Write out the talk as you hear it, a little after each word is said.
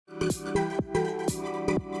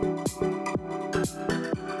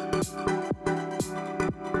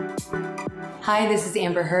Hi, this is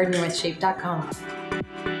Amber Heard and you're with Shape.com.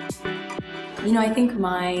 You know, I think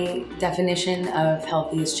my definition of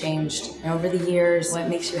healthy has changed. And over the years, what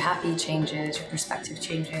makes you happy changes, your perspective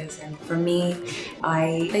changes. And for me,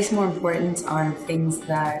 I place more importance on things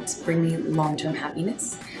that bring me long-term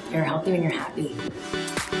happiness. You're healthy when you're happy.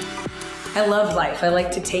 I love life. I like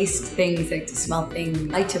to taste things, I like to smell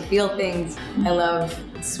things, I like to feel things. I love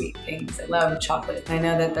sweet things. I love chocolate. I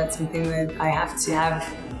know that that's something that I have to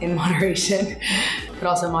have in moderation, but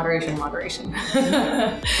also moderation.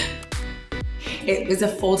 It was a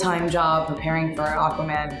full-time job preparing for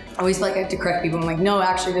Aquaman. I always feel like I have to correct people. I'm like, no,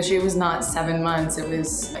 actually the shoot was not 7 months. It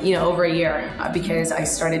was, over a year because I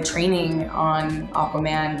started training on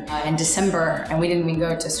Aquaman in December and we didn't even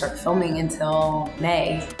go to start filming until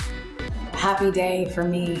May. Happy day for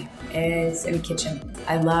me is in the kitchen.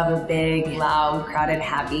 I love a big, loud, crowded,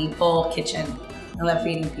 happy, full kitchen. I love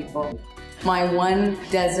feeding people. My one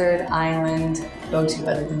desert island go-to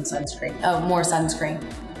other than sunscreen. Oh, more sunscreen.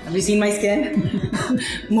 Have you seen my skin?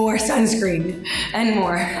 More sunscreen and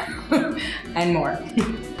more and more.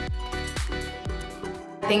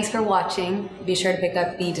 Thanks for watching. Be sure to pick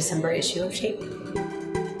up the December issue of Shape.